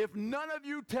yours. If none of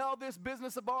you tell this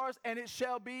business of ours, and it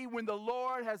shall be when the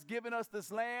Lord has given us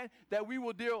this land, that we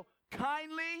will deal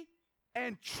kindly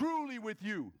and truly with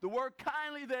you. The word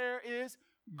kindly there is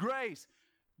grace.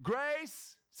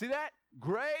 Grace, see that?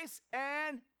 Grace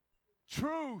and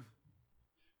truth.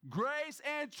 Grace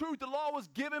and truth. The law was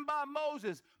given by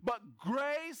Moses, but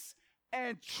grace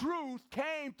and truth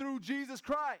came through Jesus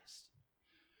Christ.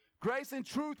 Grace and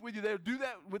truth with you. They'll do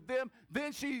that with them.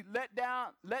 Then she let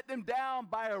them down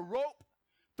by a rope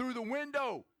through the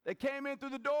window. They came in through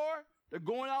the door. They're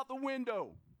going out the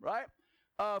window, right?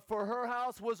 For her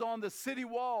house was on the city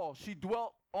wall. She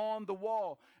dwelt on the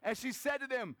wall. And she said to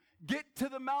them, get to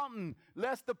the mountain,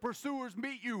 lest the pursuers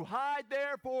meet you. Hide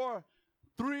there for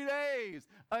 3 days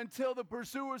until the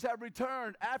pursuers have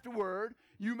returned. Afterward,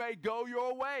 you may go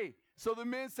your way. So the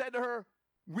men said to her,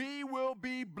 we will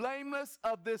be blameless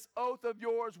of this oath of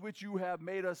yours, which you have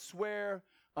made us swear,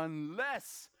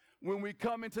 unless when we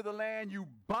come into the land, you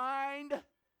bind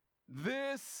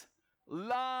this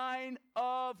line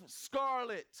of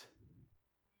scarlet.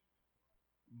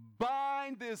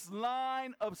 Bind this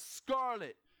line of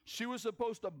scarlet. She was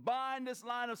supposed to bind this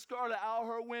line of scarlet out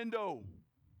her window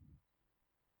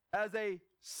as a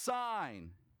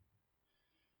sign.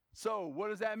 So what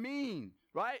does that mean,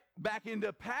 right? Back in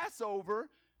the Passover,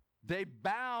 they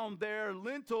bound their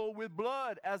lintel with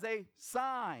blood as a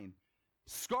sign.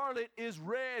 Scarlet is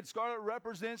red. Scarlet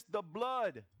represents the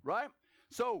blood, right?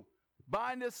 So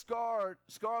bind this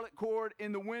scarlet cord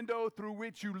in the window through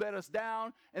which you let us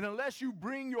down, and unless you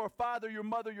bring your father, your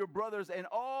mother, your brothers, and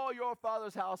all your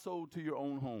father's household to your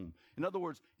own home. In other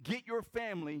words, get your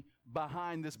family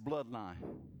behind this bloodline.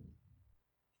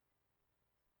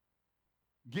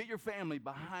 Get your family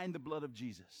behind the blood of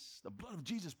Jesus. The blood of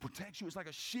Jesus protects you. It's like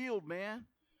a shield, man.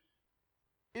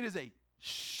 It is a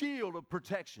shield of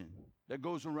protection that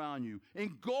goes around you,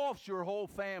 engulfs your whole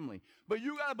family. But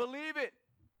you got to believe it.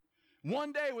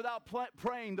 One day without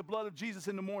praying the blood of Jesus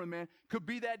in the morning, man, could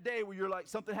be that day where you're like,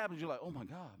 something happens, you're like, oh my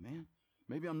God, man,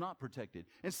 maybe I'm not protected.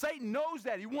 And Satan knows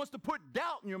that. He wants to put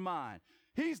doubt in your mind.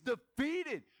 He's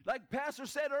defeated. Like Pastor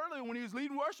said earlier when he was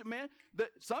leading worship, man, that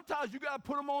sometimes you got to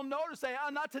put him on notice. Say,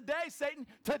 not today, Satan.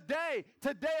 Today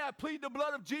I plead the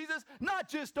blood of Jesus, not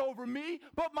just over me,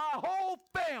 but my whole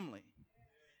family.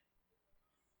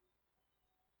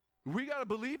 We got to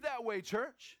believe that way,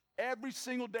 church. Every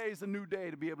single day is a new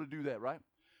day to be able to do that, right?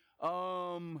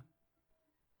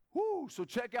 So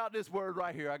check out this word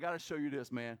right here. I got to show you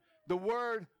this, man. The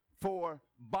word for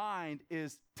bind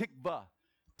is tikva.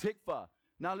 Tikva.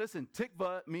 Now listen,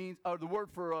 tikva means, the word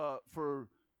for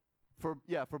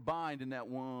bind in that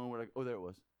one. There it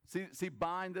was. See,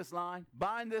 bind this line.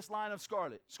 Bind this line of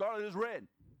scarlet. Scarlet is red.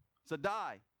 It's a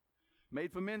dye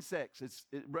made from insects.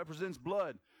 It represents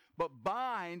blood. But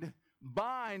bind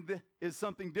is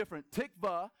something different.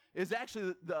 Tikva is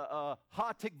actually the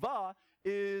Ha Tikva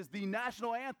is the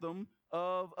national anthem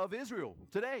of Israel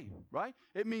today, right?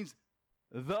 It means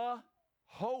the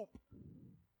hope.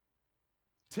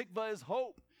 Tikva is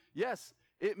hope. Yes,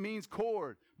 it means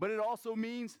cord, but it also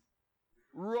means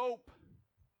rope.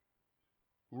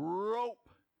 Rope.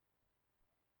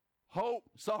 Hope.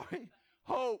 Sorry.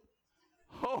 Hope.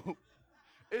 Hope.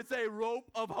 It's a rope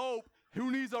of hope.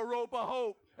 Who needs a rope of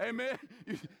hope? Amen.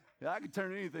 I can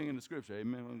turn anything into scripture.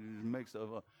 Amen. It makes stuff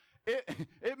up.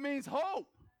 It means hope.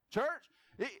 Church,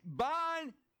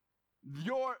 bind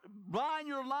your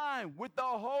line with the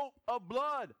hope of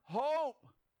blood. Hope.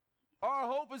 Our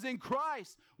hope is in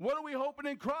Christ. What are we hoping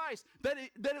in Christ? That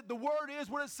the word is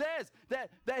what it says. That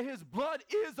his blood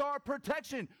is our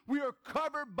protection. We are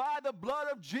covered by the blood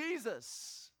of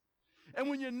Jesus. And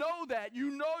when you know that, you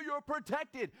know you're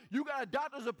protected. You got a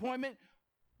doctor's appointment.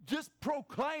 Just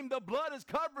proclaim the blood is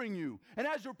covering you. And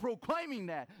as you're proclaiming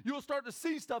that, you'll start to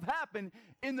see stuff happen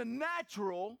in the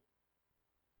natural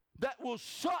that will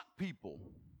shock people.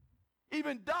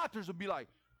 Even doctors will be like,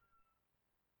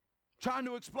 trying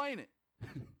to explain it.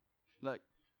 Like,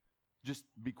 just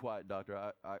be quiet, doctor.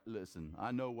 I listen,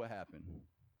 I know what happened.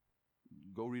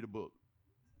 Go read a book.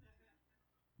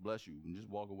 Bless you, and just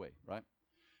walk away, right?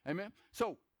 Amen?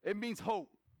 So, it means hope.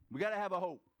 We got to have a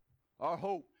hope. Our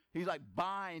hope. He's like,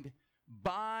 bind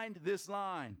this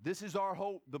line. This is our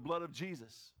hope, the blood of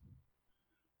Jesus.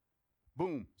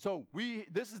 Boom. So,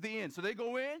 this is the end. So, they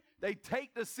go in, they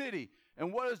take the city.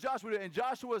 And what does Joshua do? And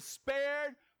Joshua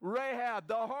spared Rahab,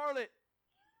 the harlot.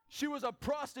 She was a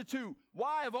prostitute.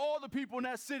 Why, of all the people in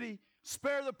that city,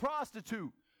 spare the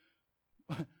prostitute?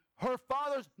 Her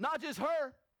father's, not just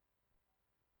her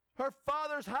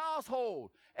father's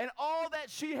household and all that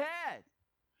she had.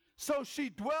 So she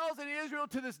dwells in Israel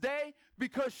to this day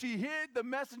because she hid the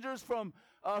messengers from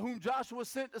whom Joshua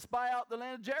sent to spy out the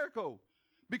land of Jericho.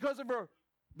 Because of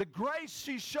the grace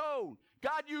she showed,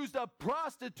 God used a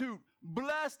prostitute,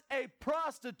 blessed a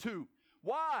prostitute.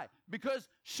 Why? Because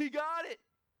she got it.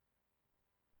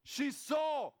 She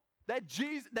saw that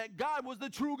God was the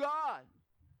true God.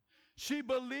 She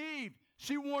believed.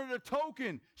 She wanted a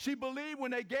token. She believed when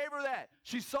they gave her that.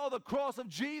 She saw the cross of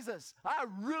Jesus. I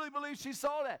really believe she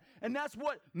saw that. And that's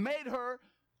what made her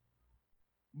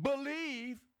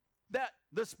believe that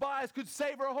the spies could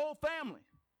save her whole family.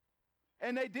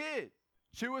 And they did.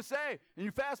 She was saved. And you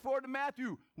fast forward to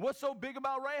Matthew. What's so big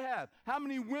about Rahab? How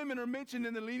many women are mentioned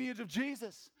in the lineage of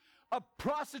Jesus? A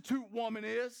prostitute woman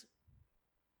is.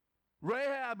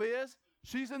 Rahab is.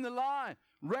 She's in the line.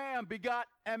 Ram begot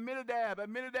Amminadab.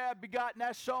 Amminadab begot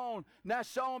Nashon.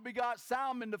 Nashon begot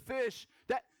Salmon, the fish.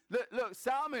 Look,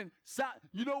 Salmon,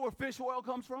 you know where fish oil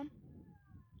comes from?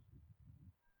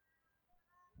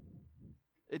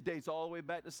 It dates all the way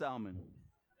back to salmon.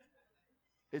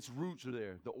 Its roots are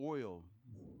there, the oil.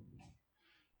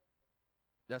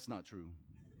 That's not true.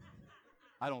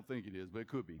 I don't think it is, but it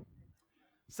could be.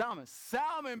 Salmon.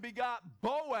 Salmon begot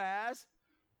Boaz,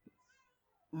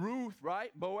 Ruth,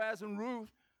 right? Boaz and Ruth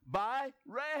by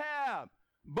Rahab.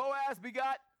 Boaz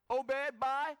begot Obed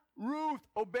by Ruth.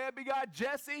 Obed begot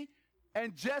Jesse,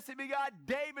 and Jesse begot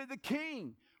David the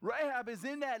king. Rahab is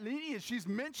in that lineage. She's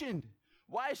mentioned.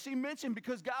 Why is she mentioned?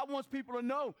 Because God wants people to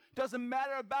know. It doesn't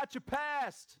matter about your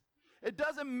past. It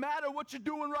doesn't matter what you're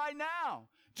doing right now.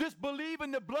 Just believe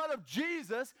in the blood of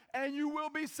Jesus and you will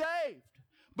be saved.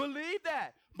 Believe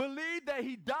that. Believe that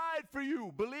he died for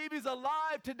you. Believe he's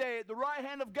alive today at the right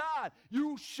hand of God.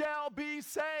 You shall be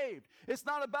saved. It's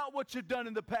not about what you've done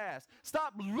in the past.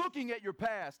 Stop looking at your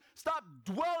past. Stop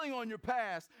dwelling on your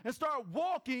past and start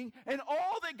walking in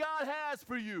all that God has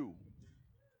for you.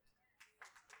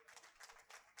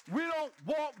 We don't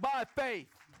walk by faith,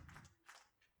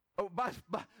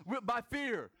 by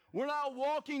fear. We're not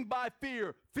walking by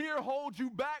fear. Fear holds you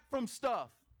back from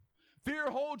stuff. Fear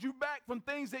holds you back from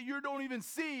things that you don't even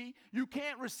see, you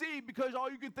can't receive because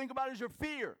all you can think about is your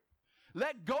fear.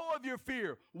 Let go of your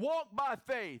fear. Walk by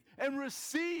faith and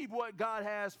receive what God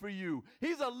has for you.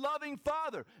 He's a loving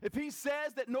Father. If he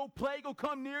says that no plague will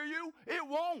come near you, it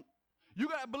won't. You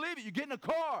got to believe it. You get in a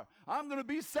car. I'm going to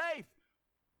be safe.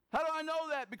 How do I know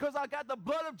that? Because I got the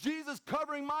blood of Jesus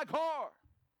covering my car.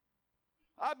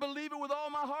 I believe it with all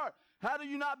my heart. How do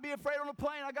you not be afraid on a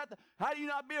plane? How do you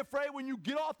not be afraid when you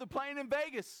get off the plane in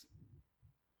Vegas?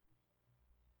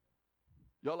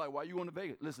 Y'all like, why you going to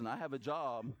Vegas? Listen, I have a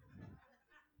job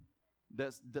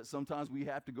that sometimes we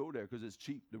have to go there because it's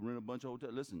cheap to rent a bunch of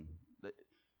hotels. Listen,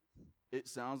 it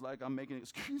sounds like I'm making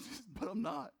excuses, but I'm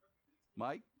not.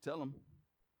 Mike, tell them.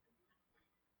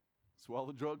 That's where all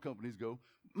the drug companies go.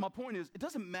 My point is, it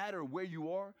doesn't matter where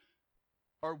you are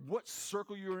or what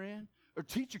circle you're in, or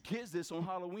teach your kids this on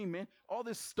Halloween, man. All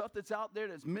this stuff that's out there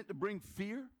that's meant to bring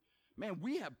fear, man,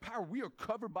 we have power. We are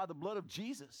covered by the blood of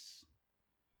Jesus.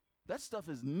 That stuff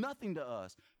is nothing to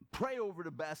us. Pray over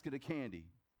the basket of candy.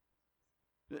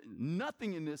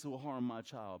 Nothing in this will harm my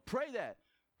child. Pray that.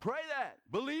 Pray that.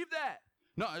 Believe that.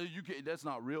 No, you can't, that's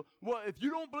not real. Well, if you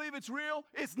don't believe it's real,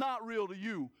 it's not real to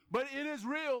you. But it is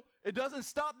real. It doesn't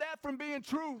stop that from being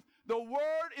truth. The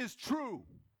word is true.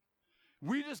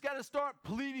 We just got to start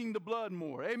pleading the blood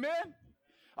more. Amen?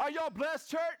 Are y'all blessed,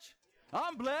 church?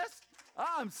 I'm blessed.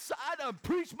 I done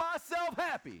preached myself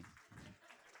happy.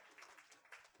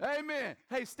 Amen.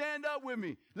 Hey, stand up with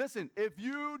me. Listen, if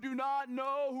you do not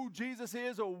know who Jesus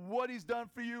is or what he's done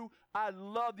for you, I'd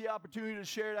love the opportunity to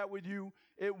share that with you.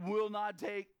 It will not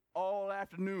take all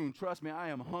afternoon. Trust me, I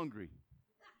am hungry.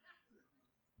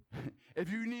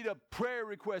 If you need a prayer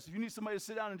request, if you need somebody to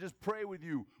sit down and just pray with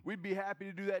you, we'd be happy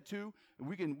to do that too.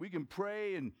 We can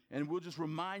pray and we'll just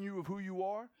remind you of who you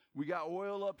are. We got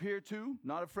oil up here too.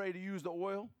 Not afraid to use the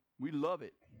oil. We love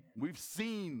it. We've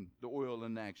seen the oil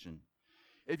in action.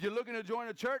 If you're looking to join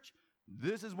a church,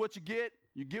 this is what you get.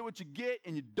 You get what you get,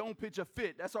 and you don't pitch a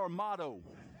fit. That's our motto.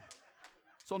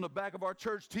 It's on the back of our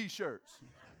church T-shirts.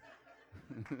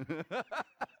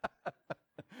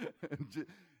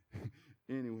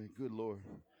 Anyway, good Lord.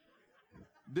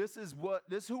 This is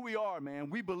who we are, man.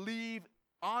 We believe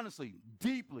honestly,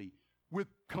 deeply, with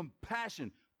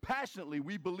compassion, passionately,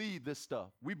 we believe this stuff.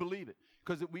 We believe it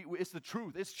because it's the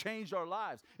truth. It's changed our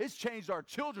lives. It's changed our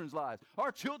children's lives.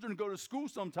 Our children go to school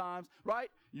sometimes, right?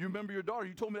 You remember your daughter.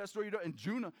 You told me that story. And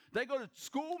Juna, they go to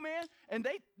school, man, and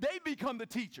they become the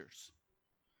teachers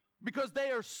because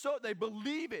they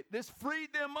believe it. This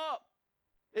freed them up.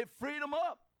 It freed them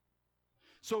up.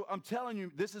 So I'm telling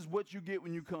you, this is what you get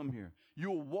when you come here.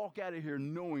 You'll walk out of here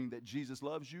knowing that Jesus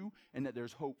loves you and that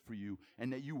there's hope for you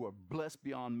and that you are blessed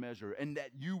beyond measure and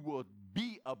that you will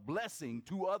be a blessing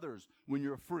to others when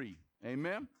you're free.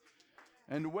 Amen?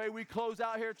 And the way we close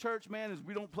out here, church, man, is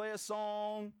we don't play a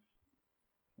song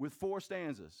with 4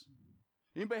 stanzas.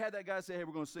 Anybody had that guy say, hey,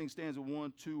 we're going to sing stanza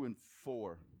 1, 2, and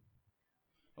 4?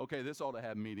 Okay, this ought to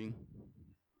have meaning.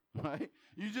 Right?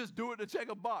 You just do it to check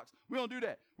a box. We don't do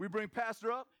that. We bring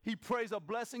pastor up. He prays a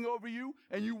blessing over you,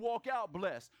 and you walk out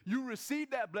blessed. You receive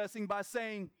that blessing by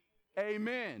saying,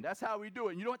 amen. That's how we do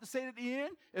it. And you don't have to say it at the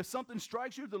end. If something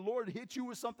strikes you, if the Lord hits you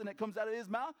with something that comes out of his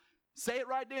mouth, say it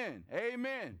right then.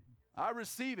 Amen. I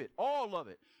receive it. All of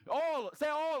it. Say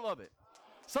all of it.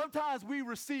 Sometimes we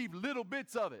receive little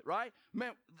bits of it, right?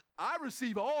 Man, I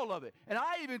receive all of it. And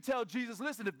I even tell Jesus,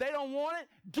 listen, if they don't want it,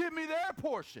 give me their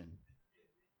portion.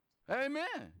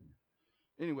 Amen.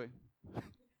 Anyway.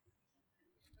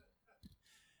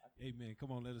 Amen.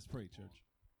 Come on, let us pray, church.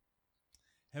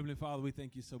 Heavenly Father, we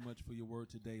thank you so much for your word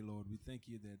today, Lord. We thank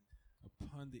you that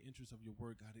upon the interest of your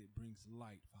word, God, it brings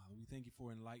light, Father. We thank you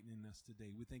for enlightening us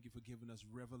today. We thank you for giving us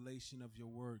revelation of your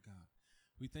word, God.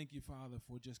 We thank you, Father,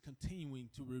 for just continuing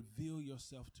to reveal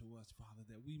yourself to us, Father,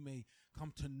 that we may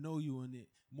come to know you in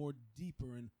a more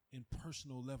deeper and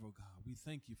personal level, God. We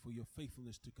thank you for your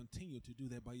faithfulness to continue to do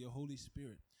that by your Holy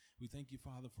Spirit. We thank you,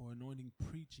 Father, for anointing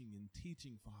preaching and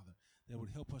teaching, Father, that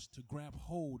would help us to grab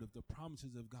hold of the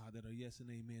promises of God that are yes and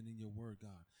amen in your word,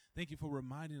 God. Thank you for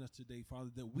reminding us today,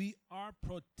 Father, that we are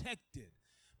protected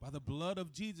by the blood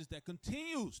of Jesus that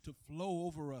continues to flow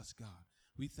over us, God.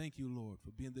 We thank you, Lord,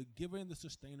 for being the giver and the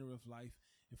sustainer of life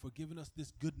and for giving us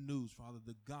this good news, Father,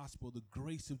 the gospel, the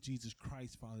grace of Jesus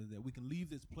Christ, Father, that we can leave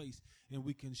this place and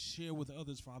we can share with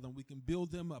others, Father, and we can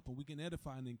build them up and we can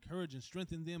edify and encourage and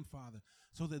strengthen them, Father,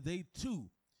 so that they too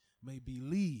may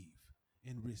believe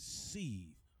and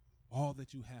receive all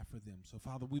that you have for them. So,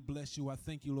 Father, we bless you. I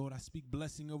thank you, Lord. I speak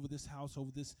blessing over this house,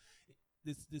 over this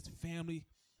family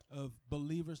of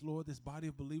believers, Lord, this body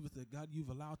of believers that, God, you've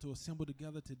allowed to assemble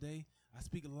together today. I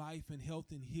speak life and health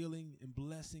and healing and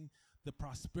blessing, the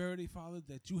prosperity, Father,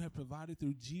 that you have provided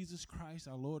through Jesus Christ,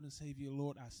 our Lord and Savior,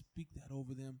 Lord. I speak that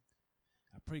over them.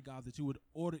 I pray, God, that you would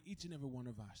order each and every one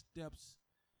of our steps.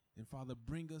 And, Father,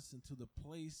 bring us into the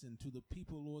place and to the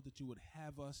people, Lord, that you would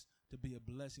have us to be a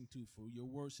blessing to. For your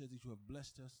word says that you have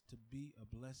blessed us to be a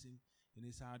blessing. and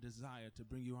it's our desire to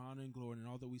bring you honor and glory in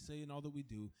all that we say and all that we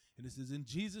do. And this is in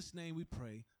Jesus' name we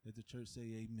pray. Let the church say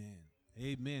amen.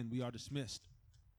 Amen. We are dismissed.